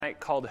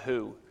called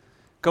Who,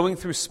 going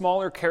through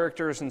smaller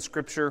characters in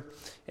Scripture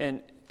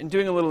and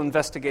doing a little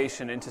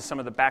investigation into some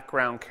of the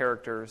background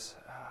characters,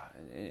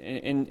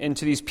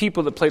 into these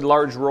people that played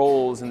large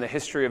roles in the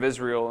history of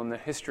Israel and the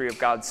history of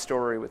God's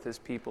story with his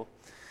people.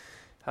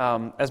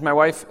 As my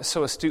wife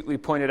so astutely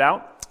pointed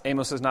out,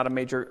 Amos is not a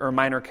major or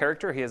minor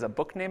character. He has a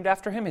book named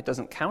after him. It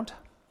doesn't count.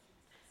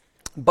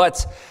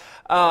 But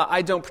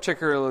I don't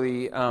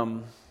particularly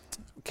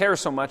care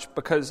so much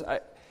because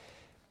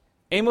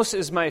Amos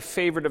is my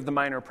favorite of the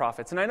minor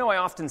prophets. And I know I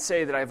often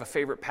say that I have a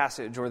favorite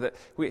passage or that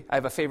I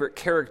have a favorite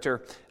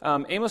character.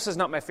 Amos is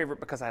not my favorite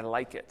because I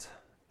like it.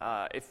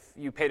 If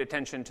you paid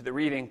attention to the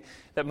reading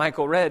that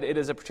Michael read, it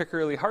is a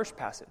particularly harsh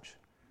passage.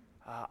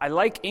 I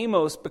like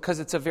Amos because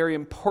it's a very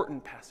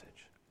important passage.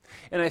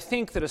 And I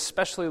think that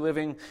especially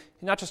living,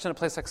 not just in a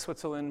place like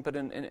Switzerland, but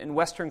in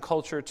Western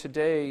culture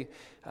today,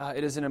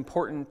 it is an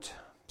important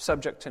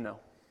subject to know.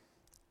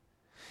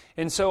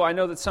 And so I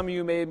know that some of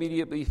you may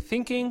immediately be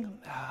thinking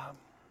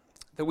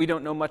that we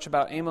don't know much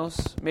about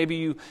Amos. Maybe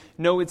you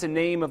know it's a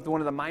name of one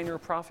of the minor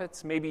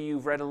prophets. Maybe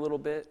you've read a little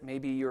bit.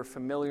 Maybe you're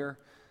familiar.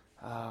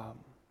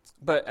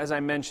 But as I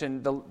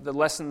mentioned, the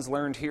lessons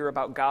learned here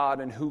about God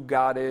and who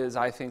God is,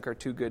 I think, are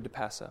too good to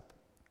pass up.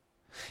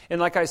 And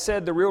like I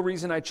said, the real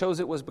reason I chose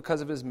it was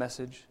because of his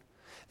message,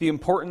 the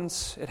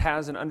importance it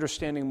has in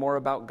understanding more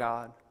about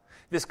God.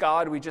 This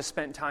God we just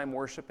spent time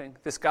worshiping,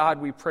 this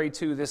God we pray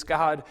to, this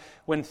God,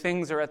 when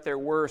things are at their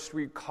worst,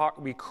 we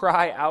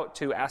cry out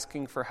to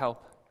asking for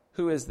help.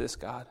 Who is this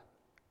God?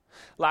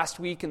 Last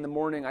week in the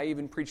morning, I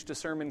even preached a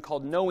sermon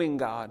called Knowing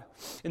God.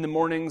 In the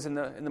mornings, in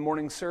the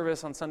morning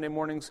service on Sunday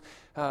mornings,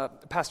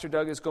 Pastor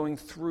Doug is going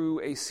through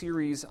a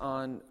series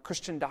on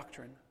Christian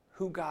doctrine,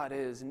 who God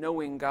is,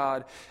 knowing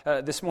God.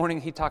 This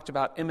morning he talked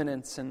about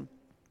immanence and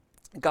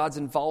God's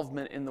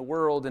involvement in the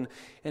world. And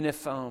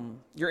if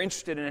you're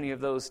interested in any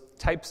of those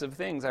types of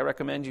things, I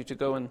recommend you to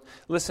go and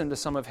listen to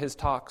some of his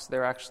talks.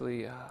 They're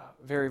actually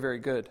very, very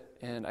good,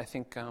 and I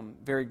think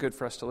very good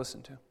for us to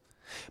listen to.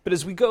 But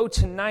as we go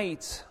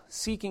tonight,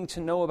 seeking to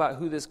know about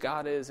who this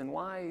God is and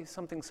why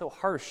something so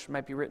harsh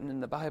might be written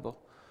in the Bible,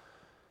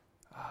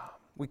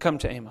 we come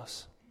to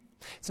Amos.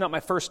 It's not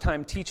my first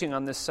time teaching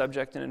on this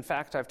subject, and in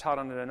fact, I've taught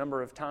on it a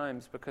number of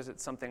times because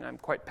it's something I'm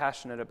quite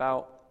passionate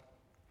about.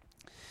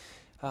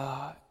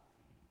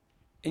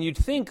 And you'd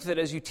think that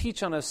as you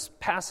teach on a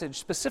passage,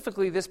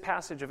 specifically this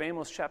passage of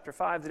Amos chapter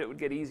 5, that it would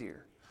get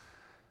easier.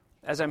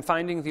 As I'm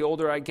finding the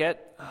older I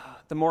get,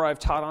 the more I've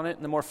taught on it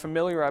and the more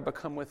familiar I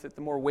become with it,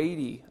 the more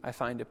weighty I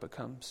find it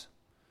becomes.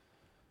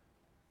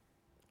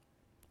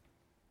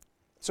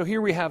 So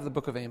here we have the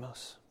book of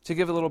Amos. To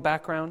give a little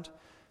background,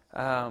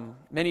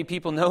 many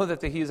people know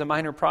that he is a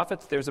minor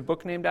prophet. There's a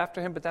book named after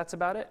him, but that's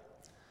about it.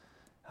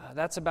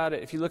 That's about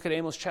it. If you look at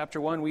Amos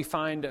chapter 1, we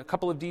find a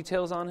couple of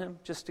details on him,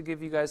 just to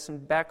give you guys some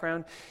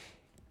background.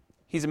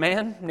 He's a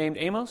man named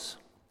Amos.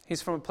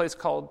 He's from a place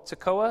called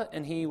Tekoa,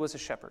 and he was a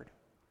shepherd.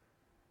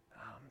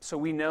 So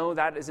we know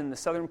that is in the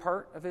southern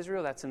part of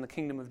Israel. That's in the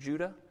kingdom of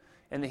Judah.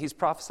 And that he's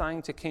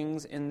prophesying to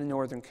kings in the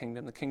northern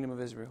kingdom, the kingdom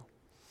of Israel.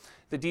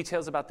 The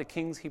details about the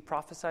kings he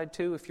prophesied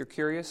to, if you're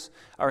curious,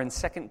 are in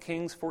 2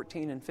 Kings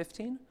 14 and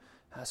 15.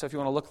 So if you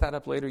want to look that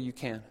up later, you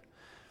can.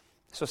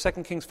 So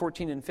 2 Kings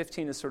 14 and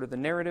 15 is sort of the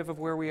narrative of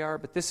where we are,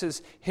 but this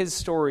is his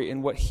story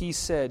and what he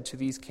said to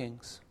these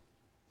kings.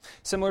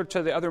 Similar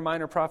to the other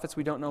minor prophets,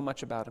 we don't know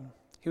much about him.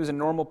 He was a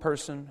normal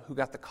person who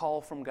got the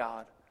call from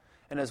God.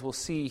 And as we'll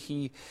see,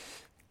 he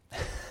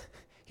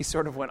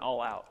sort of went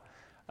all out.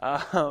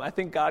 I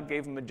think God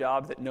gave him a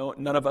job that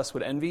none of us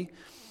would envy,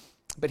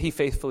 but he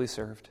faithfully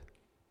served.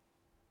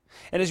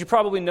 And as you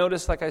probably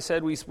noticed, like I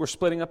said, we're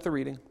splitting up the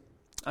reading.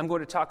 I'm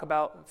going to talk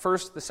about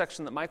first the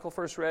section that Michael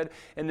first read,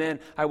 and then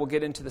I will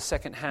get into the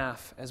second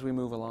half as we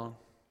move along.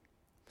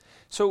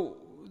 So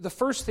the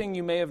first thing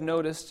you may have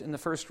noticed in the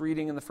first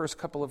reading in the first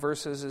couple of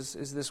verses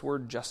is this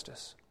word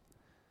justice.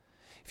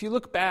 If you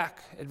look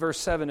back at verse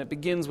 7, it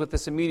begins with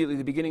this immediately,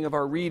 the beginning of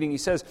our reading. He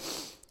says,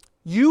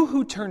 "You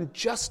who turn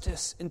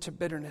justice into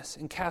bitterness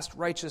and cast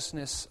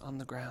righteousness on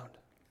the ground."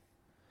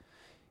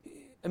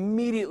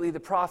 Immediately the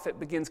prophet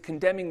begins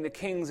condemning the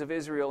kings of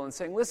Israel and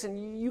saying,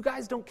 listen, you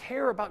guys don't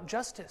care about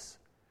justice.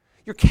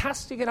 You're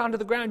casting it onto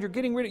the ground. You're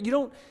getting rid of it. You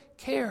don't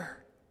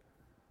care.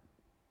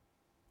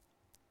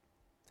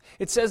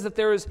 It says that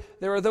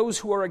there are those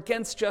who are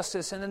against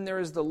justice, and then there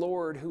is the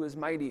Lord who is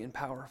mighty and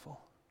powerful.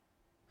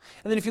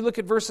 And then if you look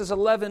at verses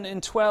 11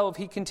 and 12,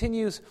 he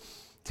continues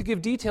to give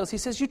details. He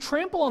says, you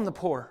trample on the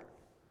poor.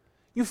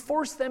 You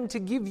force them to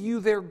give you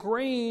their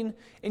grain,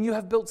 and you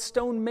have built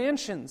stone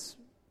mansions,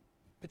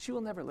 but you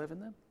will never live in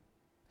them.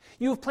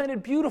 You have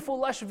planted beautiful,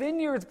 lush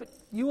vineyards, but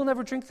you will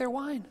never drink their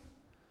wine.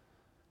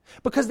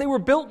 Because they were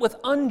built with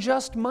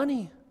unjust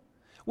money,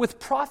 with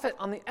profit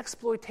on the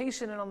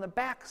exploitation and on the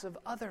backs of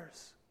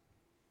others.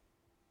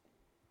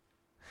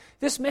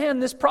 This man,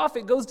 this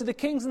prophet, goes to the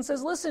kings and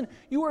says, listen,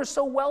 you are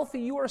so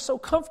wealthy, you are so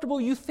comfortable,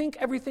 you think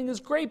everything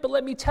is great, but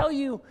let me tell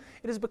you,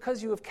 it is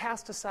because you have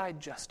cast aside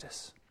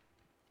justice.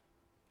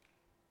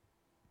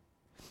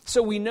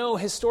 So we know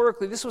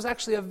historically this was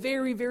actually a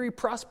very, very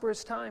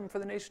prosperous time for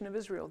the nation of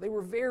Israel. They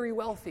were very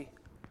wealthy.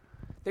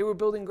 They were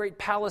building great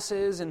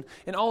palaces and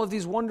all of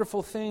these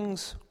wonderful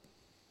things.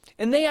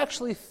 And they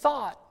actually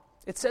thought,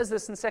 it says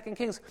this in 2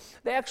 Kings,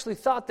 they actually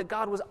thought that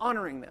God was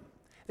honoring them.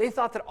 They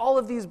thought that all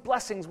of these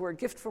blessings were a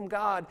gift from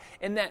God,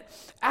 and that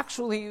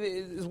actually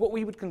is what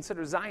we would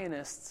consider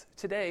Zionists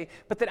today,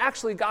 but that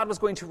actually God was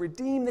going to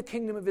redeem the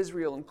kingdom of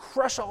Israel and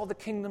crush all the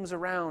kingdoms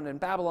around, and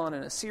Babylon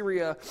and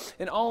Assyria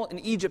and in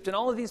Egypt and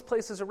all of these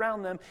places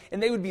around them,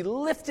 and they would be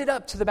lifted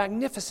up to the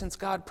magnificence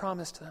God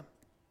promised them.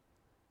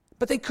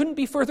 But they couldn't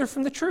be further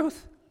from the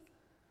truth.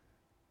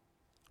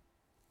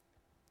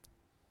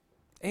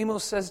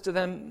 Amos says to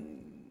them,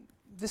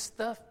 this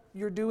stuff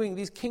you're doing,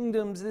 these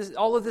kingdoms,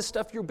 all of this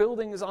stuff you're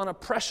building is on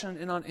oppression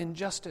and on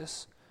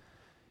injustice.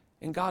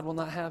 And God will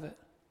not have it.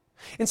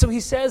 And so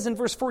he says in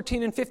verse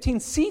 14 and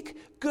 15,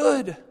 seek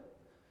good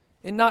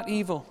and not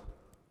evil,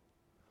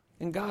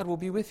 and God will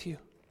be with you.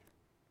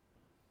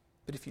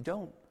 But if you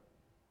don't,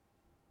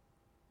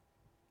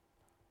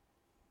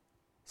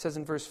 it says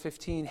in verse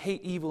 15,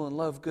 hate evil and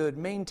love good,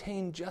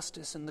 maintain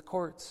justice in the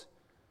courts.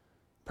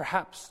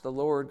 Perhaps the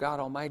Lord God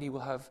Almighty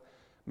will have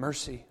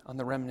mercy on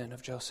the remnant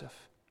of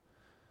Joseph.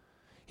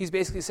 He's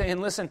basically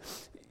saying, listen,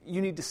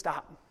 you need to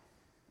stop.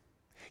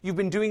 You've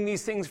been doing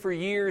these things for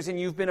years, and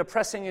you've been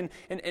oppressing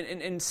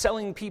and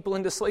selling people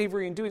into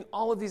slavery and doing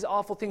all of these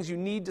awful things. You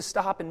need to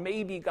stop, and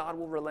maybe God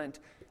will relent,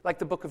 like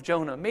the book of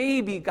Jonah.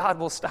 Maybe God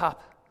will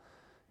stop.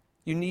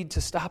 You need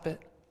to stop it.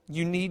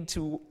 You need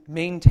to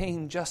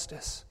maintain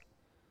justice.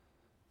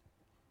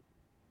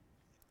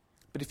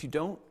 But if you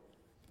don't,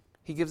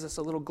 he gives us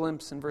a little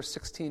glimpse in verse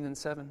 16 and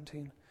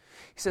 17.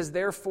 He says,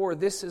 therefore,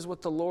 this is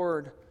what the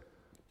Lord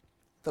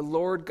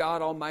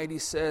God Almighty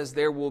says,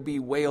 there will be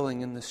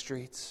wailing in the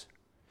streets.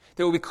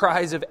 There will be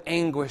cries of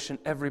anguish in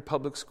every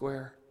public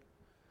square.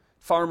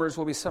 Farmers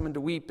will be summoned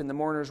to weep, and the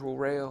mourners will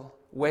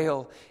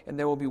wail, and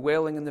there will be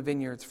wailing in the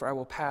vineyards, for I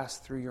will pass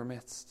through your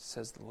midst,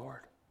 says the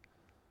Lord.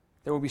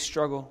 There will be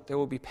struggle, there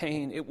will be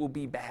pain, it will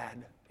be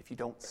bad if you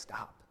don't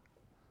stop.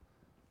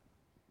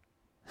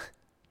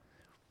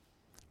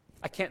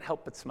 I can't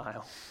help but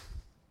smile.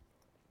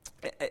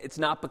 It's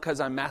not because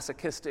I'm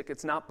masochistic,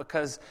 it's not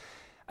because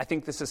I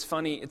think this is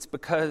funny, it's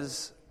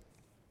because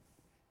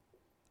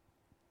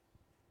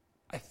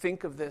I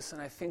think of this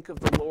and I think of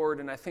the Lord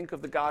and I think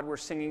of the God we're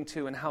singing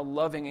to and how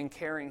loving and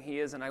caring He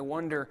is, and I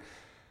wonder,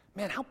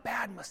 man, how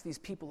bad must these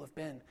people have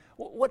been?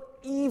 What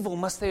evil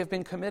must they have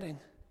been committing?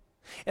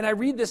 And I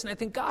read this and I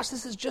think, gosh,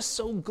 this is just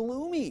so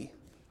gloomy.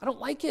 I don't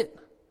like it.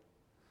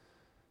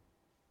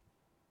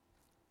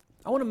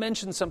 I want to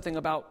mention something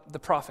about the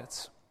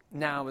prophets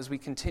now as we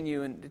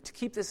continue, and to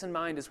keep this in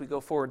mind as we go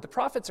forward. The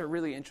prophets are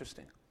really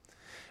interesting.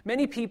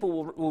 Many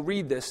people will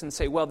read this and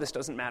say, well, this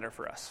doesn't matter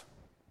for us.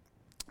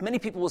 Many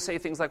people will say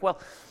things like, well,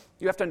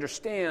 you have to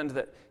understand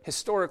that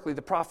historically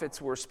the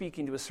prophets were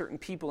speaking to a certain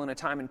people in a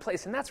time and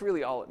place, and that's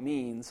really all it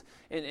means,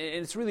 and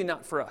it's really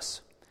not for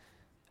us.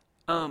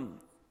 I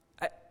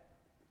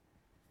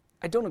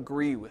don't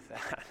agree with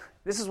that.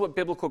 This is what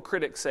biblical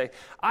critics say.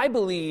 I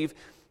believe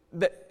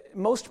that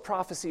most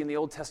prophecy in the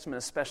Old Testament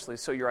especially,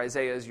 so your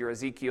Isaiahs, your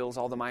Ezekiels,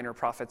 all the minor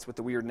prophets with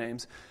the weird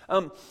names,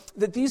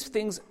 that these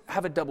things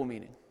have a double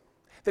meaning.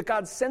 That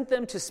God sent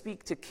them to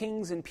speak to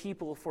kings and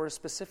people for a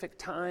specific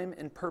time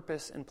and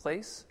purpose and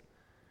place,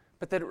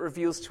 but that it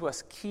reveals to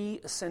us key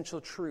essential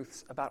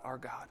truths about our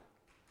God.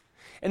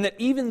 And that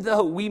even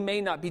though we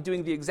may not be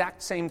doing the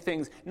exact same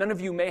things, none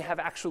of you may have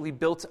actually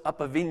built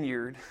up a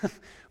vineyard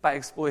by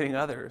exploiting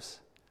others.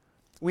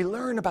 We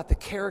learn about the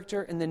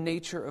character and the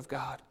nature of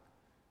God.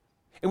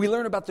 And we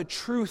learn about the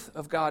truth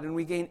of God, and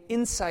we gain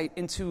insight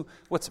into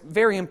what's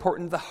very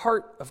important, the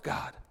heart of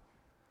God.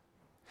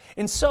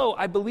 And so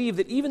I believe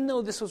that even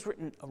though this was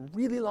written a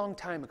really long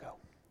time ago,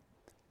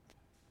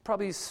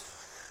 probably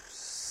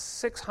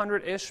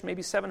 600-ish,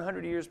 maybe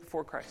 700 years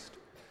before Christ,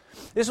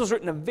 this was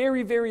written a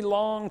very, very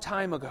long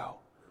time ago,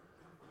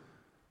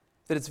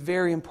 that it's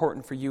very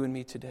important for you and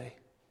me today.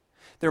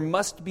 There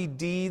must be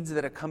deeds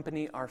that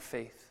accompany our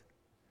faith.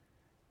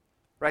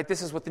 Right?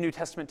 This is what the New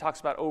Testament talks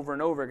about over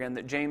and over again,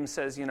 that James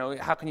says,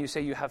 how can you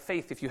say you have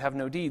faith if you have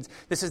no deeds?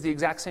 This is the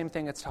exact same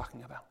thing it's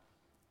talking about.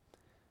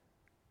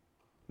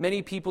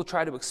 Many people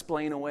try to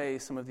explain away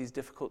some of these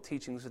difficult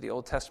teachings of the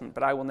Old Testament,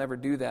 but I will never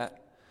do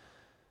that.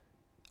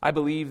 I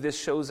believe this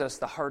shows us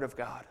the heart of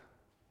God.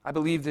 I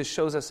believe this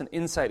shows us an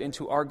insight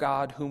into our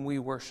God whom we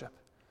worship.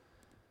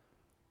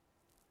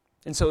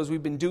 And so as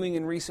we've been doing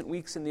in recent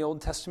weeks in the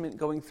Old Testament,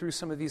 going through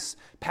some of these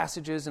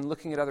passages and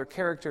looking at other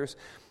characters,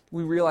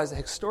 we realize the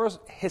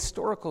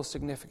historical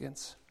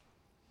significance,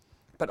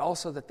 but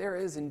also that there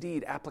is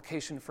indeed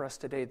application for us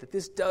today, that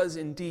this does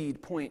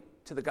indeed point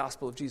to the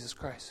gospel of Jesus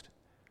Christ.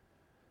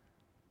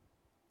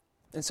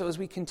 And so as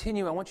we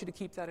continue, I want you to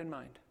keep that in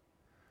mind.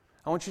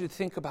 I want you to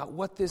think about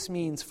what this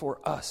means for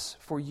us,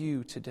 for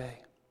you today.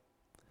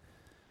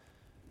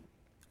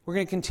 We're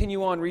going to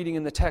continue on reading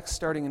in the text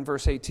starting in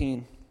verse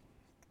 18.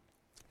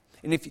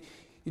 And if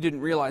you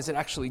didn't realize, it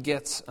actually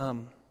gets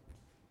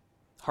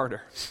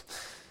harder.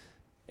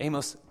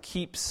 Amos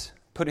keeps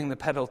putting the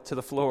pedal to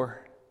the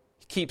floor.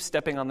 He keeps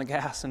stepping on the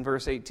gas in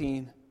verse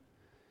 18.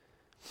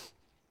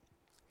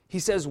 He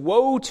says,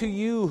 "Woe to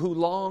you who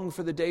long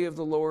for the day of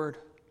the Lord."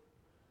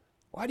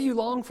 Why do you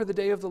long for the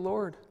day of the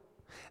Lord?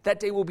 That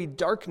day will be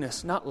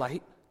darkness, not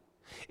light.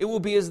 It will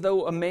be as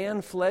though a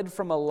man fled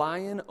from a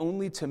lion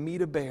only to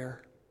meet a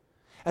bear,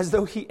 as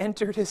though he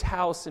entered his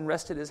house and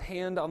rested his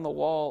hand on the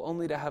wall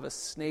only to have a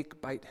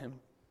snake bite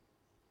him.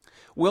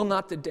 Will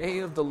not the day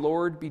of the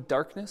Lord be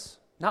darkness,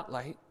 not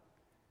light,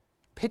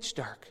 pitch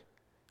dark,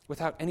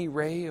 without any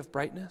ray of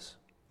brightness?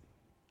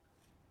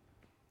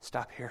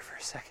 Stop here for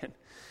a second.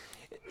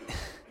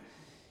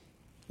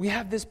 We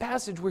have this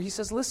passage where he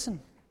says,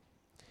 listen,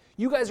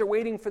 you guys are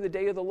waiting for the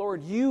day of the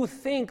Lord. You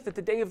think that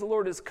the day of the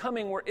Lord is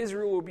coming where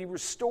Israel will be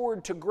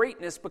restored to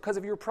greatness because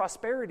of your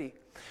prosperity.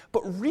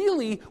 But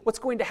really, what's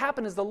going to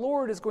happen is the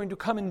Lord is going to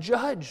come and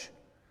judge.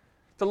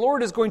 The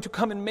Lord is going to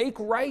come and make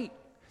right.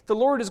 The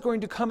Lord is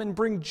going to come and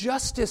bring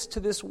justice to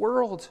this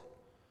world.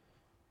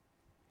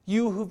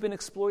 You who've been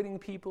exploiting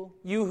people,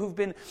 you who've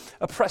been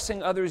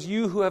oppressing others,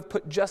 you who have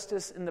put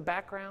justice in the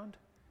background,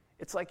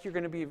 it's like you're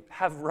going to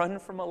have run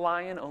from a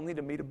lion only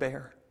to meet a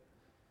bear.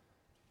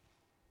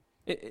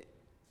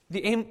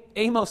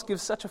 Amos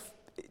gives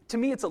to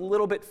me it's a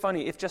little bit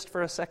funny, if just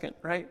for a second,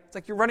 right? It's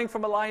like you're running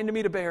from a lion to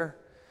meet a bear.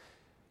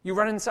 You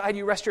run inside,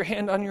 you rest your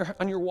hand on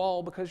your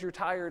wall because you're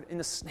tired, and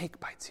a snake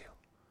bites you.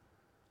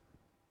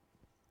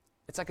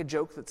 It's like a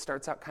joke that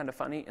starts out kind of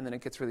funny, and then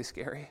it gets really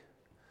scary.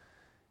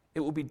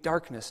 It will be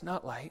darkness,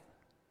 not light.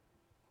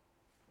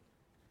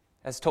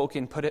 As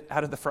Tolkien put it,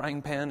 out of the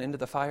frying pan into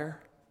the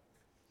fire.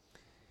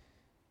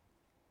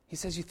 He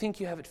says, you think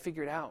you have it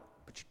figured out,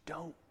 but you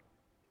don't.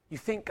 You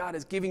think God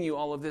is giving you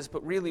all of this,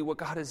 but really what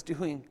God is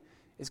doing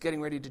is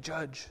getting ready to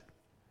judge.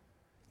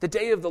 The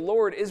day of the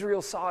Lord,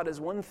 Israel saw it as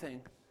one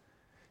thing.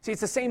 See,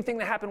 it's the same thing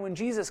that happened when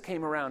Jesus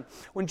came around.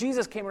 When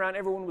Jesus came around,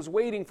 everyone was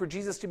waiting for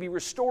Jesus to be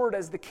restored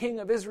as the king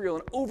of Israel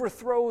and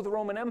overthrow the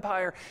Roman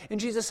Empire. And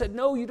Jesus said,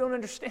 no, you don't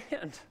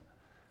understand.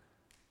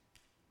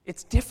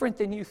 It's different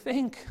than you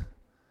think.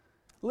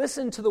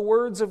 Listen to the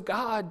words of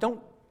God.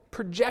 Don't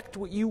project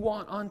what you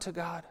want onto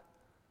God.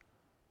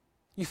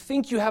 You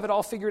think you have it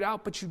all figured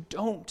out, but you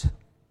don't.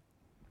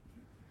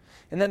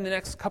 And then the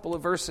next couple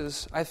of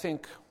verses, I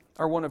think,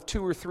 are one of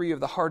 2 or 3 of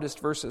the hardest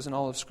verses in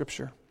all of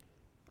Scripture.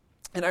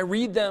 And I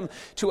read them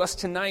to us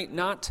tonight,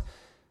 not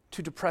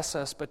to depress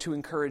us, but to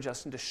encourage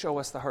us and to show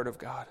us the heart of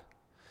God.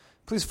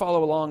 Please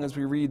follow along as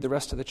we read the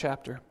rest of the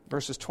chapter,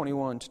 verses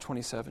 21 to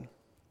 27.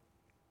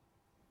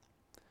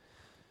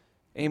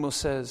 Amos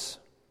says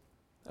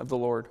of the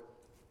Lord,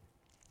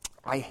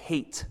 I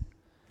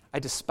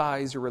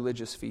despise your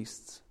religious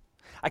feasts.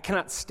 I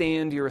cannot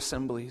stand your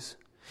assemblies.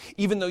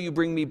 Even though you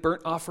bring me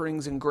burnt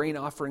offerings and grain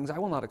offerings, I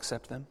will not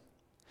accept them.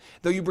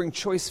 Though you bring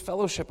choice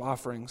fellowship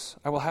offerings,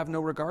 I will have no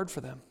regard for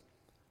them.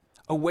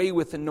 Away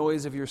with the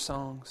noise of your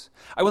songs.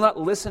 I will not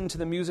listen to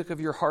the music of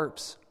your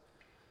harps,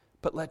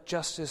 but let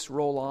justice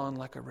roll on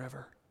like a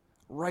river,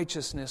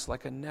 righteousness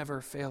like a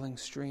never-failing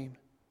stream.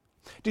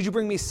 Did you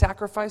bring me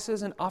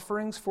sacrifices and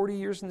offerings 40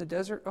 years in the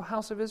desert, O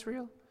house of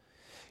Israel?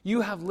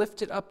 You have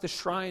lifted up the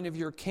shrine of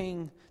your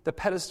king, the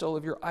pedestal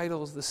of your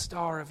idols, the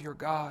star of your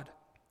God,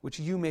 which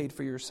you made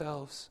for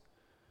yourselves.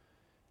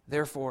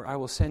 Therefore, I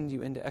will send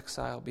you into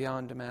exile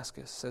beyond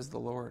Damascus, says the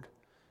Lord,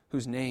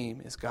 whose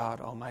name is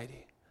God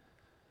Almighty.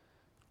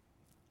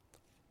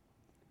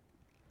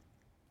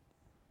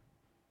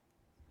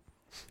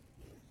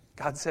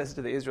 God says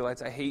to the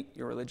Israelites, I hate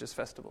your religious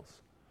festivals.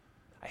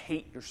 I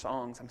hate your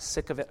songs. I'm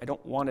sick of it. I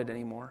don't want it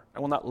anymore. I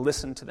will not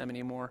listen to them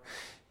anymore.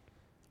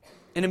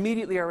 And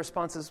immediately our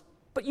response is,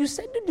 but you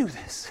said to do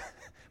this.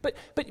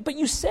 But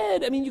you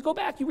said, you go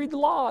back, you read the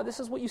law. This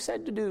is what you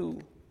said to do.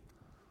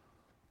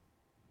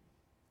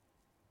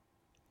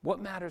 What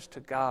matters to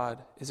God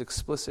is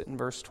explicit in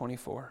verse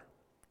 24.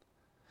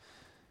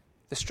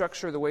 The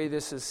structure, the way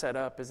this is set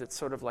up, is it's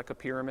sort of like a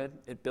pyramid.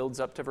 It builds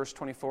up to verse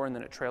 24, and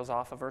then it trails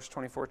off of verse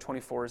 24.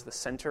 24 is the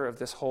center of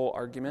this whole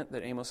argument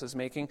that Amos is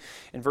making.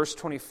 And verse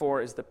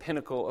 24 is the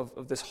pinnacle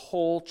of this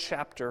whole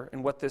chapter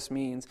and what this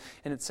means.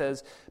 And it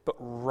says,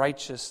 but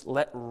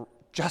let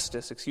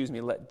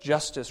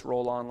justice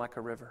roll on like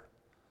a river.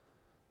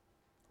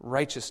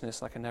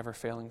 Righteousness like a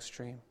never-failing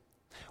stream.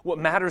 What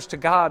matters to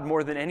God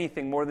more than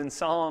anything, more than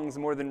songs,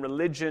 more than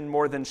religion,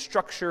 more than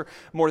structure,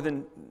 more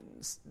than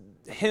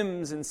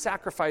hymns and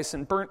sacrifice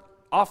and burnt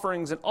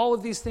offerings and all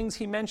of these things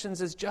he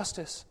mentions is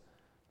justice.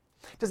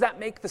 Does that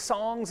make the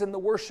songs and the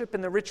worship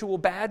and the ritual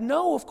bad?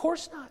 No, of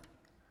course not.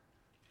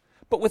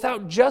 But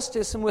without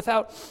justice and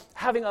without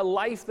having a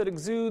life that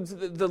exudes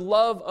the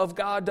love of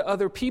God to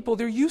other people,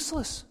 they're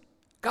useless.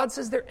 God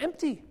says they're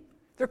empty.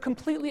 They're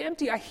completely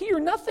empty. I hear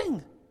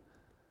nothing.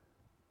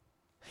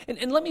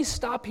 And let me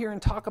stop here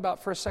and talk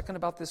for a second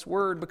about this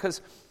word,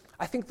 because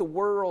I think the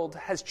world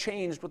has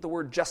changed what the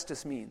word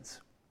justice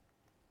means.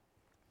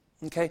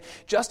 Okay?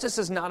 Justice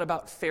is not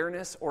about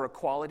fairness or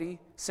equality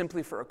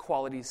simply for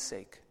equality's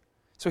sake.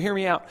 So hear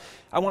me out.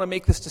 I want to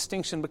make this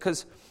distinction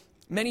because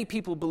many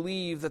people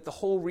believe that the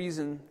whole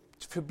reason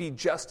to be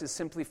just is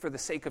simply for the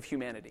sake of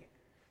humanity,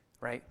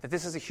 right? That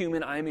this is a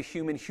human, I am a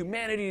human,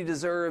 humanity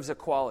deserves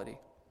equality.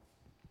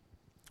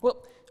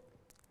 Well,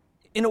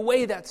 in a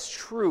way that's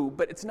true,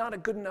 but it's not a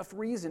good enough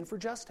reason for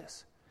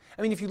justice.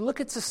 I mean, if you look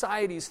at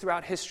societies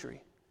throughout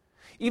history,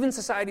 even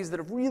societies that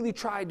have really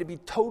tried to be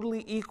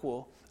totally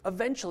equal,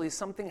 eventually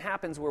something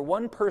happens where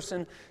one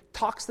person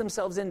talks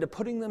themselves into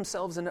putting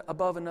themselves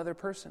above another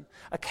person.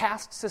 A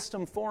caste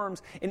system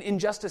forms and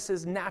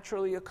injustices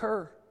naturally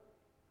occur.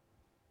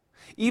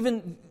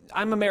 Even,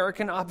 I'm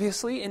American,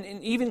 obviously, and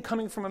even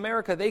coming from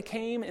America, they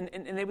came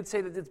and they would say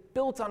that it's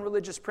built on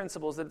religious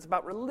principles, that it's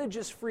about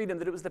religious freedom,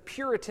 that it was the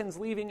Puritans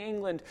leaving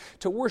England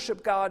to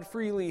worship God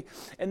freely,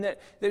 and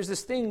that there's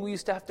this thing we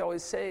used to have to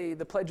always say,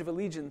 the Pledge of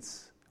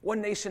Allegiance,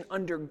 one nation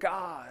under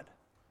God.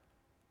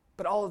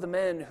 But all of the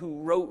men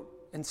who wrote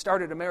and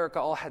started America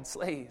all had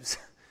slaves.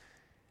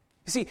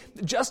 You see,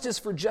 justice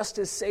for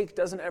justice' sake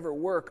doesn't ever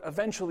work.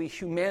 Eventually,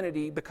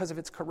 humanity, because of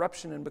its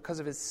corruption and because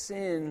of its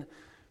sin,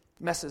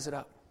 messes it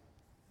up.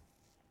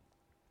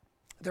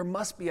 There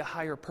must be a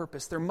higher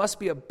purpose. There must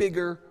be a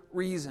bigger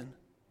reason.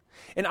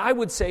 And I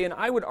would say, and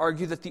I would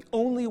argue, that the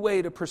only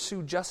way to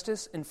pursue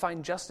justice and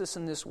find justice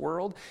in this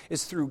world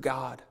is through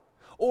God.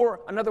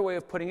 Or another way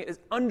of putting it is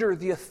under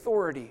the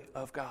authority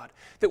of God.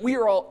 That we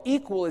are all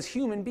equal as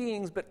human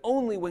beings, but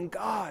only when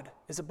God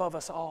is above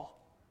us all,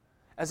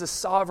 as a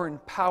sovereign,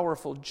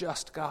 powerful,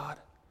 just God.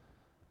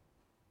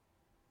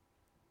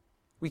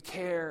 We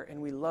care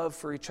and we love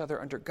for each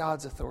other under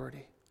God's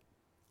authority.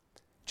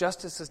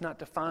 Justice is not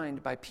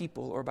defined by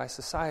people or by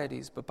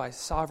societies, but by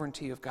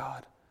sovereignty of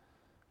God.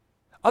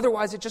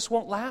 Otherwise, it just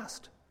won't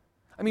last.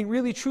 I mean,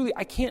 really, truly,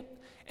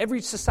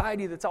 every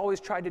society that's always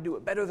tried to do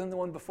it better than the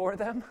one before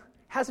them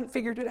hasn't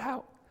figured it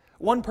out.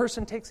 One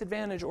person takes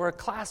advantage, or a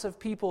class of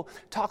people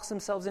talks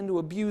themselves into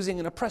abusing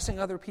and oppressing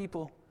other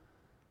people.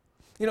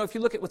 You know, if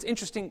you look at what's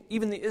interesting,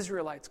 even the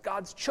Israelites,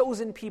 God's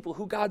chosen people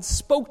who God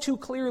spoke to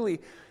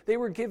clearly, they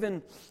were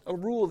given a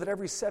rule that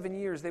every 7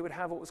 years they would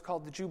have what was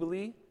called the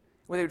Jubilee,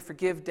 where they would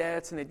forgive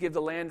debts and they'd give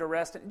the land a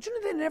rest. And did you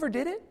know they never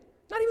did it?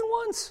 Not even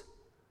once.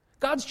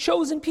 God's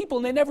chosen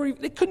people, and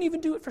they couldn't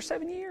even do it for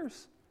 7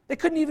 years. They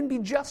couldn't even be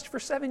just for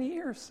 7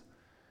 years.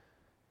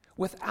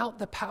 Without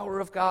the power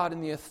of God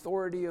and the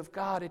authority of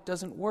God, it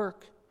doesn't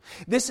work.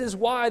 This is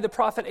why the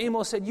prophet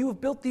Amos said, "You have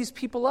built these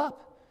people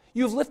up.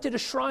 You have lifted a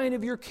shrine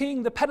of your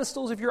king, the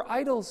pedestals of your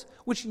idols,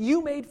 which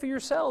you made for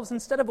yourselves.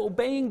 Instead of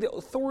obeying the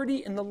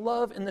authority and the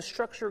love and the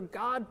structure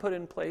God put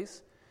in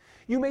place,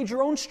 you made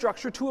your own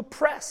structure to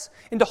oppress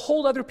and to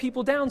hold other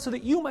people down so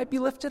that you might be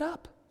lifted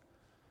up."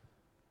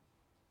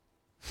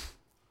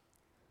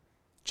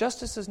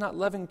 Justice is not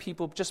loving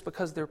people just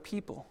because they're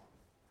people.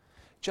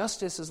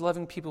 Justice is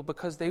loving people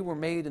because they were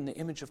made in the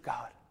image of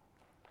God.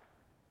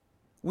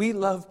 We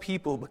love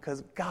people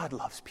because God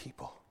loves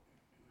people.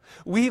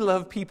 We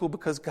love people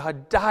because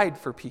God died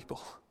for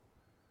people.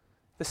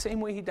 The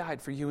same way He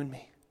died for you and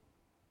me.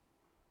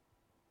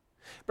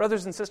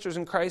 Brothers and sisters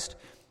in Christ,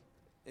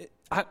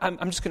 I'm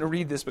just going to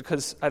read this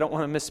because I don't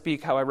want to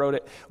misspeak how I wrote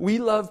it. We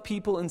love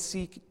people and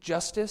seek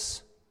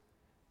justice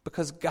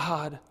because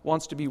God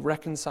wants to be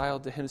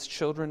reconciled to His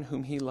children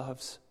whom He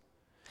loves.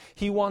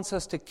 He wants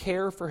us to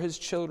care for His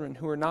children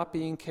who are not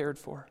being cared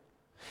for.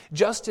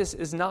 Justice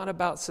is not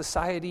about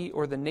society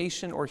or the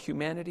nation or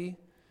humanity.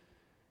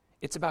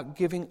 It's about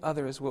giving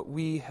others what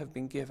we have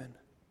been given.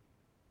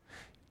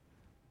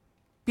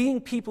 Being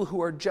people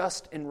who are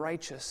just and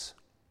righteous,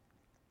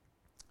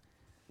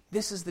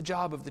 this is the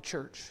job of the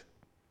church.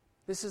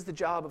 This is the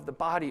job of the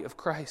body of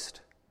Christ.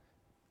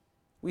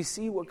 We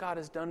see what God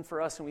has done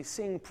for us, and we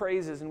sing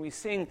praises, and we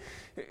sing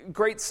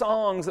great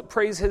songs that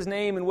praise His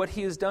name and what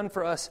He has done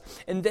for us.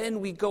 And then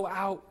we go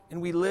out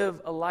and we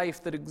live a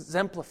life that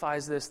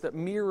exemplifies this, that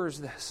mirrors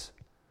this.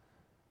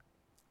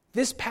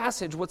 This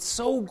passage, what's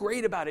so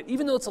great about it,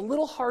 even though it's a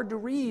little hard to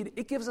read,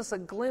 it gives us a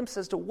glimpse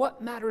as to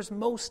what matters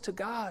most to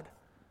God.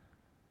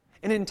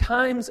 And in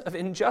times of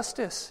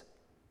injustice,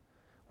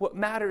 what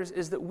matters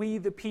is that we,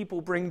 the people,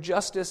 bring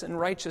justice and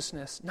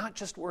righteousness, not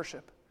just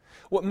worship.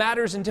 What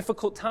matters in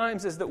difficult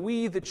times is that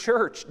we, the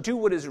church, do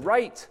what is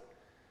right,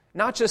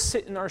 not just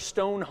sit in our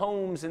stone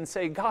homes and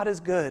say, God is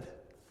good.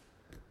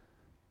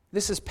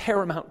 This is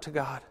paramount to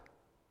God.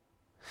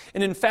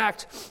 And in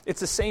fact, it's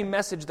the same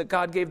message that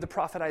God gave the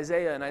prophet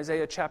Isaiah in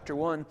Isaiah chapter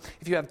 1.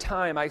 If you have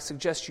time, I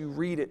suggest you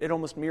read it. It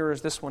almost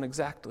mirrors this one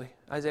exactly,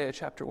 Isaiah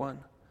chapter 1.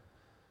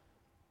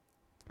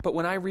 But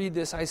when I read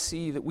this, I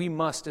see that we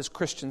must, as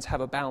Christians, have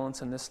a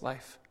balance in this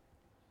life.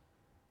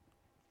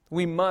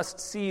 We must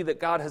see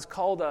that God has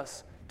called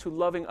us to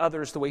loving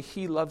others the way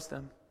He loves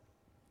them.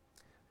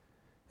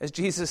 As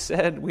Jesus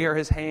said, we are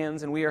His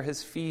hands and we are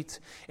His feet,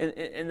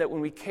 and that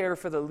when we care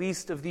for the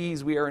least of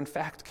these, we are in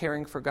fact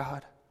caring for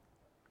God.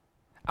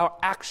 Our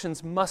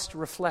actions must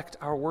reflect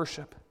our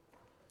worship.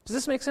 Does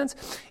this make sense?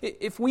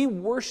 If we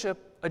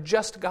worship a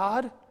just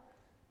God,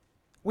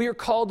 we are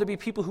called to be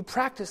people who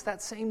practice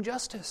that same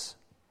justice.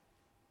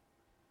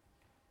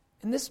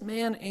 And this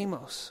man,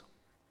 Amos,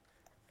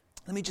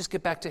 let me just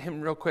get back to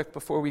him real quick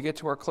before we get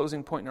to our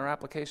closing point in our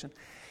application.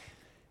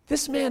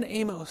 This man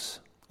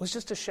Amos was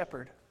just a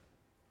shepherd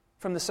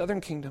from the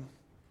southern kingdom.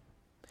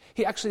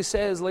 He actually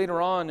says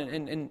later on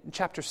in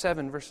chapter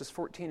 7, verses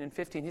 14 and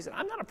 15, he said,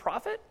 I'm not a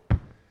prophet.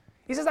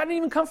 He says, I didn't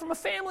even come from a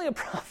family of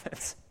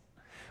prophets.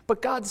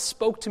 But God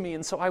spoke to me,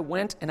 and so I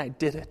went and I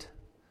did it.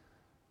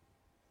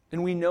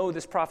 And we know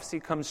this prophecy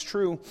comes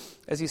true,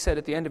 as he said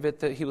at the end of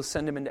it, that he will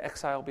send him into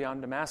exile beyond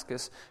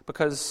Damascus,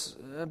 because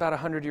about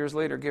 100 years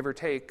later, give or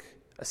take,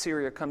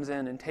 Assyria comes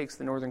in and takes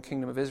the northern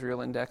kingdom of Israel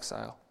into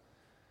exile.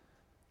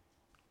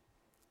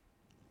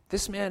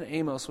 This man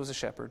Amos was a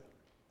shepherd.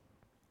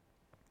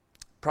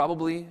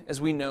 Probably, as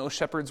we know,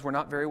 shepherds were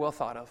not very well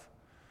thought of.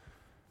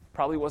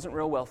 Probably wasn't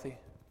real wealthy.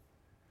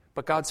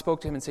 But God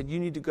spoke to him and said, you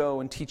need to go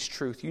and teach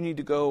truth. You need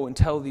to go and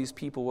tell these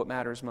people what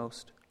matters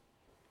most.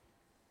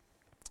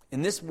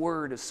 And this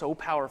word is so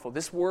powerful.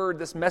 This word,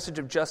 this message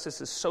of justice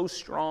is so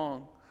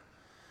strong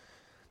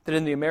that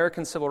in the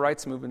American civil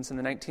rights movements in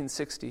the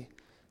 1960s,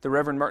 the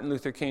Reverend Martin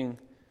Luther King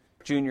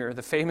Jr.,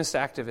 the famous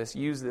activist,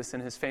 used this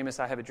in his famous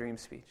I Have a Dream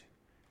speech.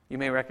 You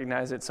may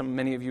recognize it.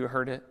 Many of you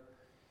heard it.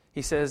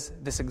 He says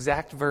this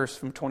exact verse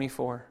from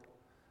 24,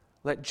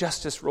 let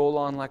justice roll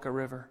on like a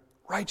river,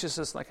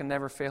 righteousness like a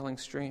never-failing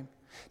stream,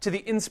 to the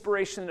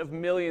inspiration of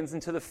millions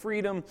and to the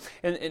freedom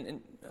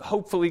and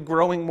hopefully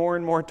growing more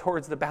and more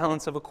towards the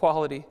balance of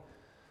equality.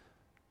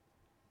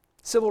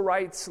 Civil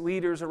rights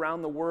leaders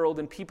around the world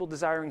and people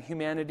desiring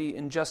humanity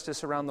and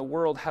justice around the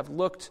world have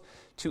looked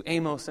to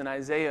Amos and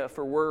Isaiah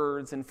for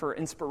words and for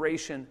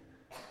inspiration.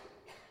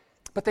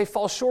 But they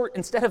fall short.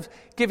 Instead of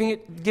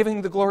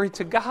giving the glory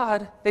to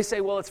God, they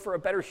say, well, it's for a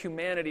better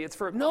humanity.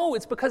 No,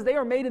 it's because they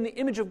are made in the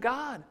image of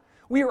God.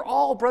 We are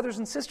all brothers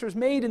and sisters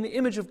made in the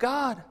image of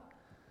God.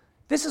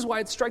 This is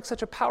why it strikes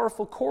such a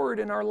powerful chord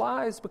in our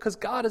lives, because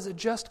God is a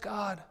just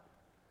God.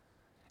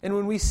 And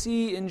when we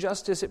see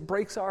injustice, it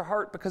breaks our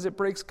heart because it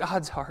breaks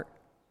God's heart.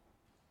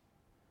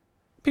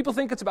 People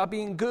think it's about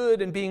being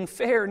good and being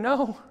fair.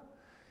 No,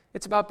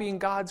 it's about being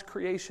God's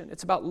creation.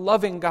 It's about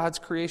loving God's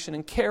creation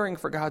and caring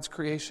for God's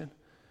creation.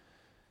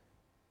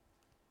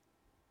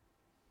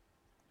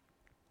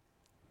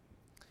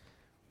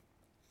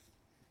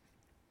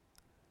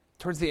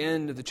 Towards the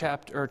end of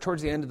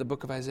the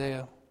book of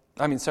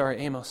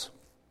Amos.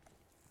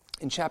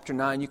 In chapter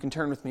 9, you can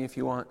turn with me if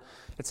you want.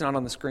 It's not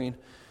on the screen.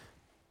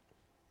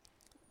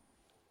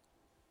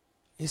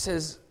 He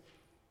says,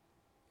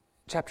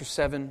 chapter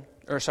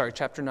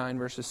 9,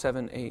 verses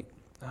 7, 8,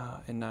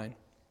 and 9.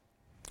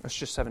 It's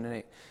just 7 and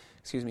 8.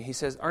 Excuse me. He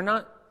says, are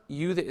not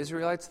you, the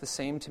Israelites, the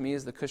same to me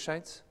as the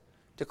Cushites,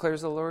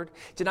 declares the Lord?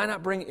 Did I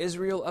not bring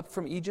Israel up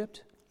from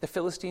Egypt, the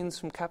Philistines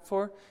from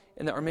Kaphtor,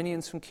 and the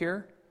Arameans from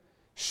Kir?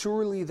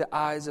 Surely the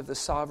eyes of the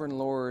sovereign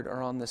Lord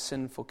are on the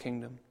sinful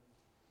kingdom.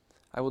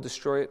 I will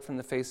destroy it from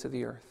the face of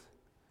the earth.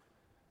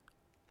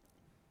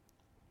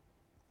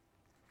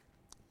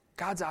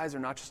 God's eyes are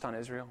not just on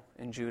Israel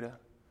and Judah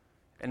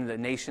and the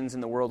nations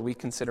in the world we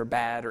consider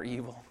bad or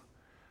evil.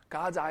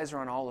 God's eyes are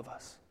on all of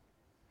us.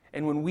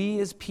 And when we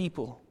as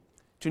people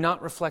do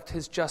not reflect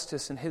His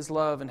justice and His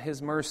love and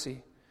His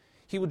mercy,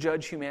 He will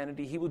judge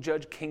humanity, He will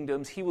judge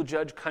kingdoms, He will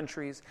judge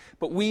countries.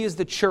 But we as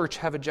the church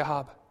have a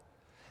job.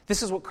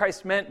 This is what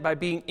Christ meant by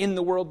being in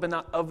the world but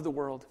not of the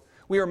world.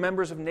 We are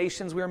members of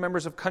nations, we are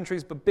members of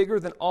countries, but bigger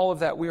than all of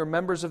that, we are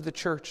members of the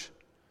church.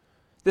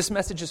 This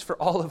message is for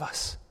all of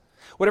us.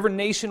 Whatever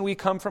nation we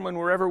come from and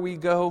wherever we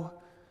go,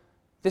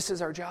 this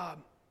is our job.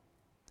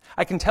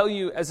 I can tell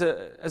you as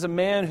a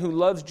man who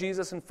loves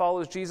Jesus and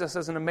follows Jesus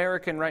as an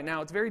American right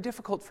now, it's very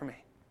difficult for me.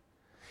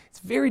 It's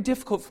very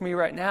difficult for me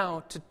right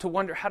now to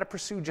wonder how to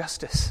pursue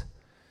justice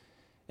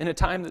in a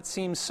time that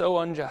seems so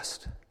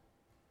unjust.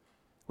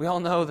 We all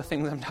know the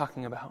things I'm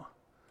talking about.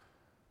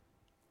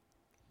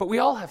 But we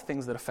all have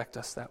things that affect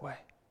us that way.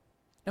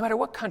 No matter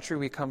what country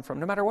we come from,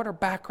 no matter what our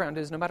background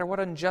is, no matter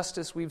what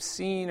injustice we've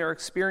seen or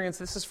experienced,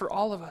 this is for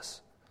all of us.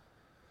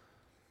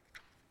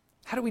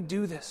 How do we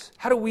do this?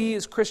 How do we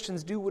as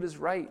Christians do what is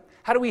right?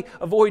 How do we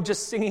avoid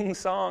just singing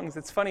songs?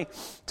 It's funny,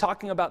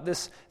 talking about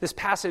this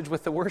passage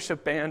with the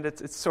worship band,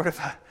 it's sort of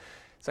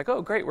it's like,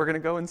 oh great, we're going to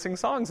go and sing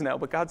songs now.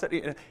 But God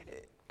said,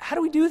 how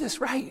do we do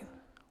this right?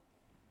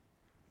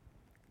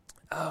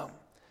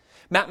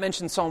 Matt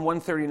mentioned Psalm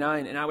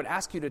 139, and I would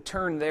ask you to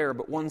turn there,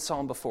 but one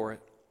psalm before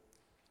it.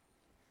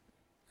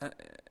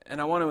 And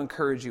I want to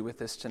encourage you with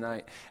this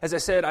tonight. As I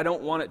said, I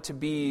don't want it to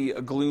be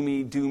a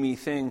gloomy, doomy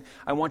thing.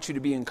 I want you to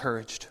be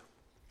encouraged.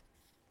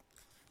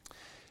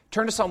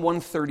 Turn to Psalm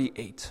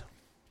 138.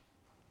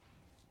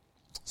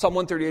 Psalm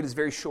 138 is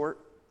very short,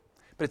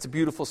 but it's a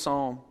beautiful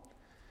psalm.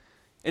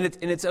 And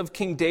it's of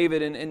King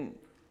David, and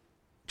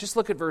just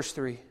look at verse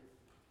 3.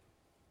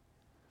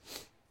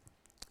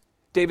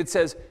 David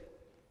says,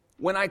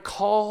 when I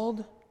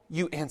called,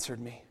 you answered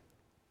me.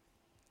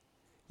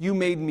 You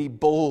made me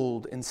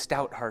bold and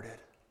stout-hearted.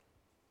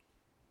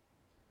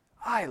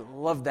 I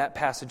love that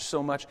passage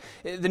so much.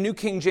 The New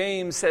King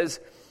James says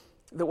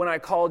that when I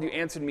called, you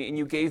answered me, and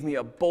you gave me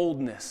a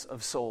boldness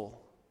of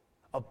soul.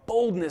 A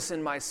boldness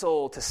in my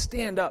soul to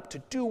stand up, to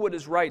do what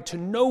is right, to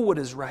know what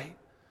is right.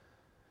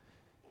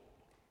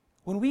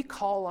 When we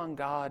call on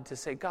God to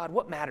say, God,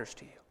 what matters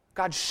to you?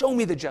 God, show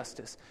me the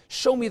justice.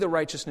 Show me the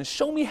righteousness.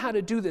 Show me how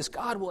to do this.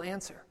 God will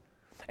answer.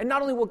 And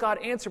not only will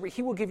God answer, but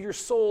he will give your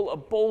soul a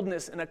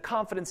boldness and a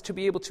confidence to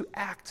be able to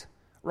act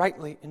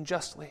rightly and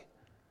justly.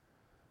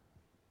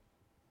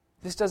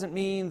 This doesn't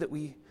mean that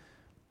we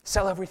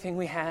sell everything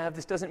we have.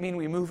 This doesn't mean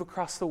we move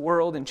across the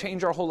world and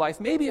change our whole life.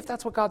 Maybe if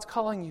that's what God's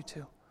calling you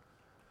to.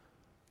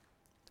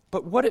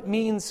 But what it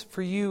means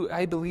for you,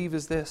 I believe,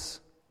 is this.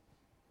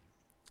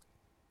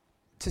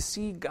 To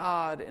see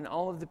God in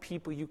all of the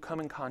people you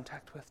come in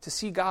contact with. To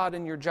see God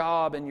in your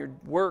job and your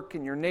work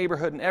and your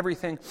neighborhood and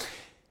everything.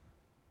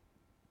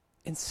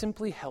 And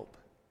simply help.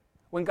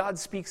 When God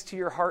speaks to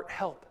your heart,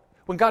 help.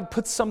 When God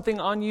puts something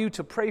on you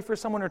to pray for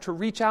someone or to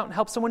reach out and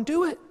help someone,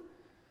 do it.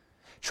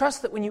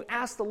 Trust that when you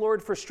ask the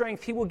Lord for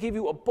strength, he will give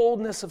you a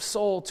boldness of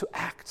soul to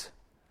act.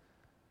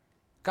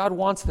 God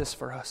wants this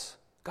for us.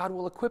 God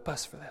will equip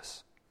us for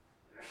this.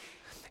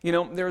 You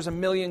know, there's a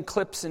million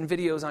clips and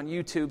videos on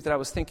YouTube that I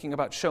was thinking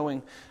about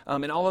showing,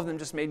 and all of them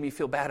just made me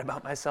feel bad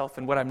about myself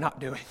and what I'm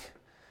not doing.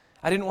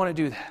 I didn't want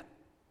to do that.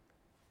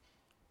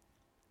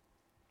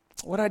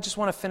 What I just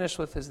want to finish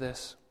with is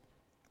this.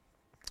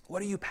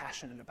 What are you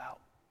passionate about?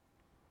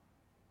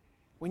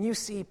 When you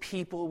see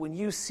people, when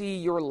you see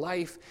your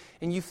life,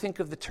 and you think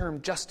of the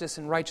term justice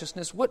and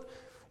righteousness, what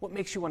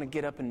makes you want to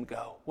get up and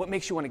go? What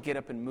makes you want to get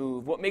up and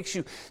move? What makes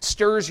you,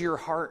 stirs your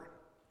heart?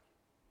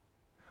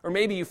 Or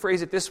maybe you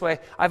phrase it this way.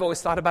 I've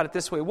always thought about it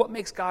this way. What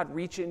makes God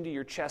reach into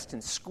your chest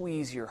and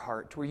squeeze your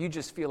heart to where you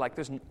just feel like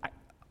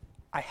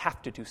I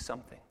have to do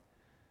something?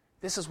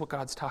 This is what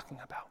God's talking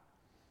about.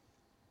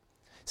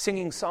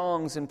 Singing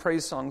songs and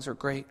praise songs are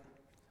great.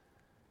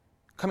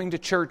 Coming to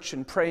church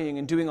and praying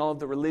and doing all of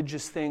the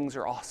religious things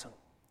are awesome.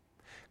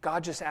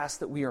 God just asks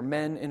that we are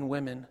men and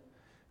women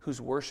whose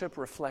worship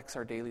reflects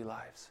our daily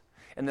lives,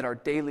 and that our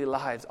daily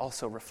lives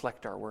also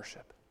reflect our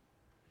worship.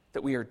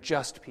 That we are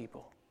just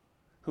people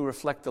who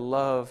reflect the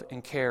love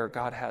and care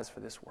God has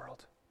for this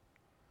world.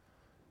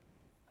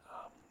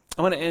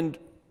 I want to end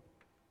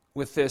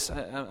with this.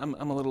 I'm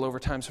a little over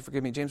time, so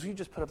forgive me. James, will you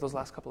just put up those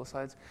last couple of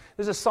slides?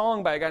 There's a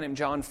song by a guy named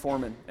John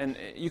Foreman, and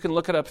you can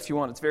look it up if you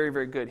want. It's very,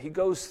 very good. He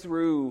goes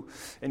through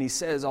and he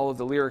says all of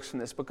the lyrics from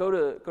this. But go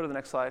to the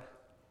next slide.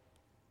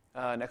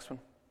 Next one.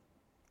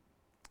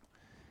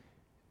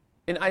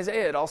 In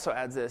Isaiah, it also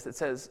adds this. It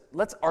says,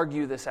 let's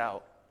argue this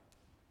out.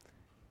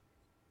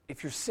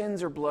 If your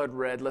sins are blood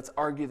red, let's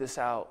argue this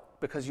out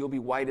because you'll be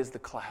white as the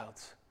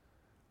clouds.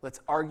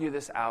 Let's argue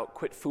this out.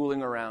 Quit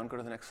fooling around. Go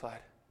to the next slide.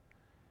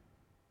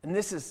 And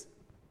this is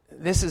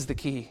the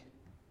key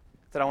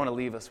that I want to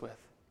leave us with.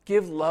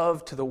 Give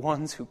love to the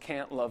ones who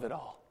can't love at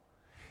all.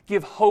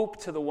 Give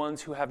hope to the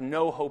ones who have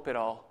no hope at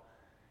all.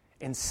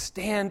 And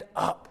stand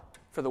up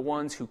for the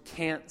ones who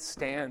can't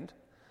stand.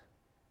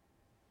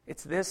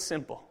 It's this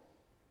simple.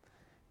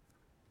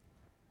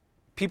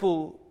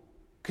 People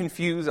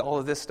confuse all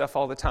of this stuff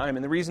all the time.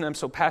 And the reason I'm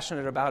so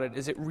passionate about it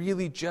is it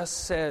really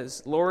just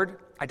says, Lord,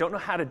 I don't know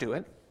how to do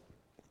it,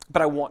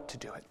 but I want to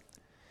do it.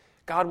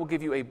 God will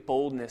give you a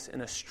boldness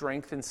and a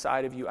strength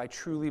inside of you, I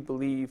truly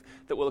believe,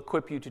 that will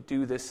equip you to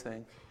do this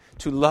thing,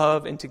 to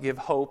love and to give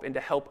hope and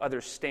to help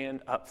others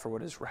stand up for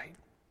what is right.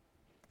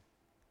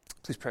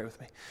 Please pray with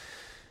me.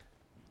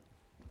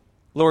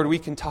 Lord, we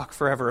can talk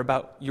forever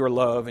about your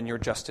love and your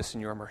justice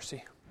and your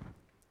mercy.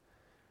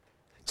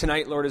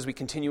 Tonight, Lord, as we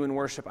continue in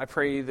worship, I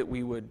pray that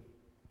we would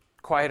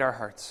quiet our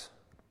hearts,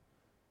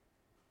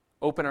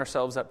 open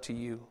ourselves up to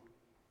you.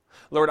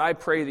 Lord, I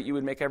pray that you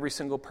would make every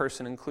single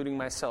person, including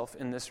myself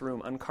in this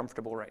room,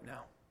 uncomfortable right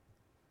now.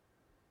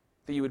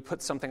 That you would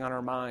put something on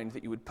our mind,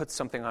 that you would put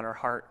something on our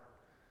heart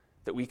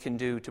that we can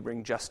do to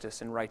bring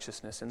justice and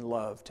righteousness and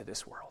love to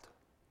this world.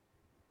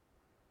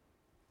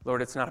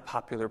 Lord, it's not a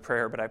popular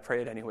prayer, but I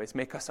pray it anyways.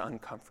 Make us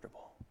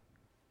uncomfortable.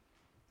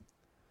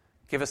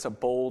 Give us a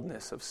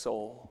boldness of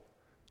soul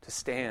to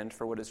stand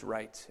for what is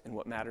right and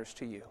what matters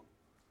to you.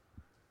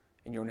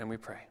 In your name we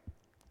pray.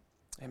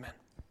 Amen.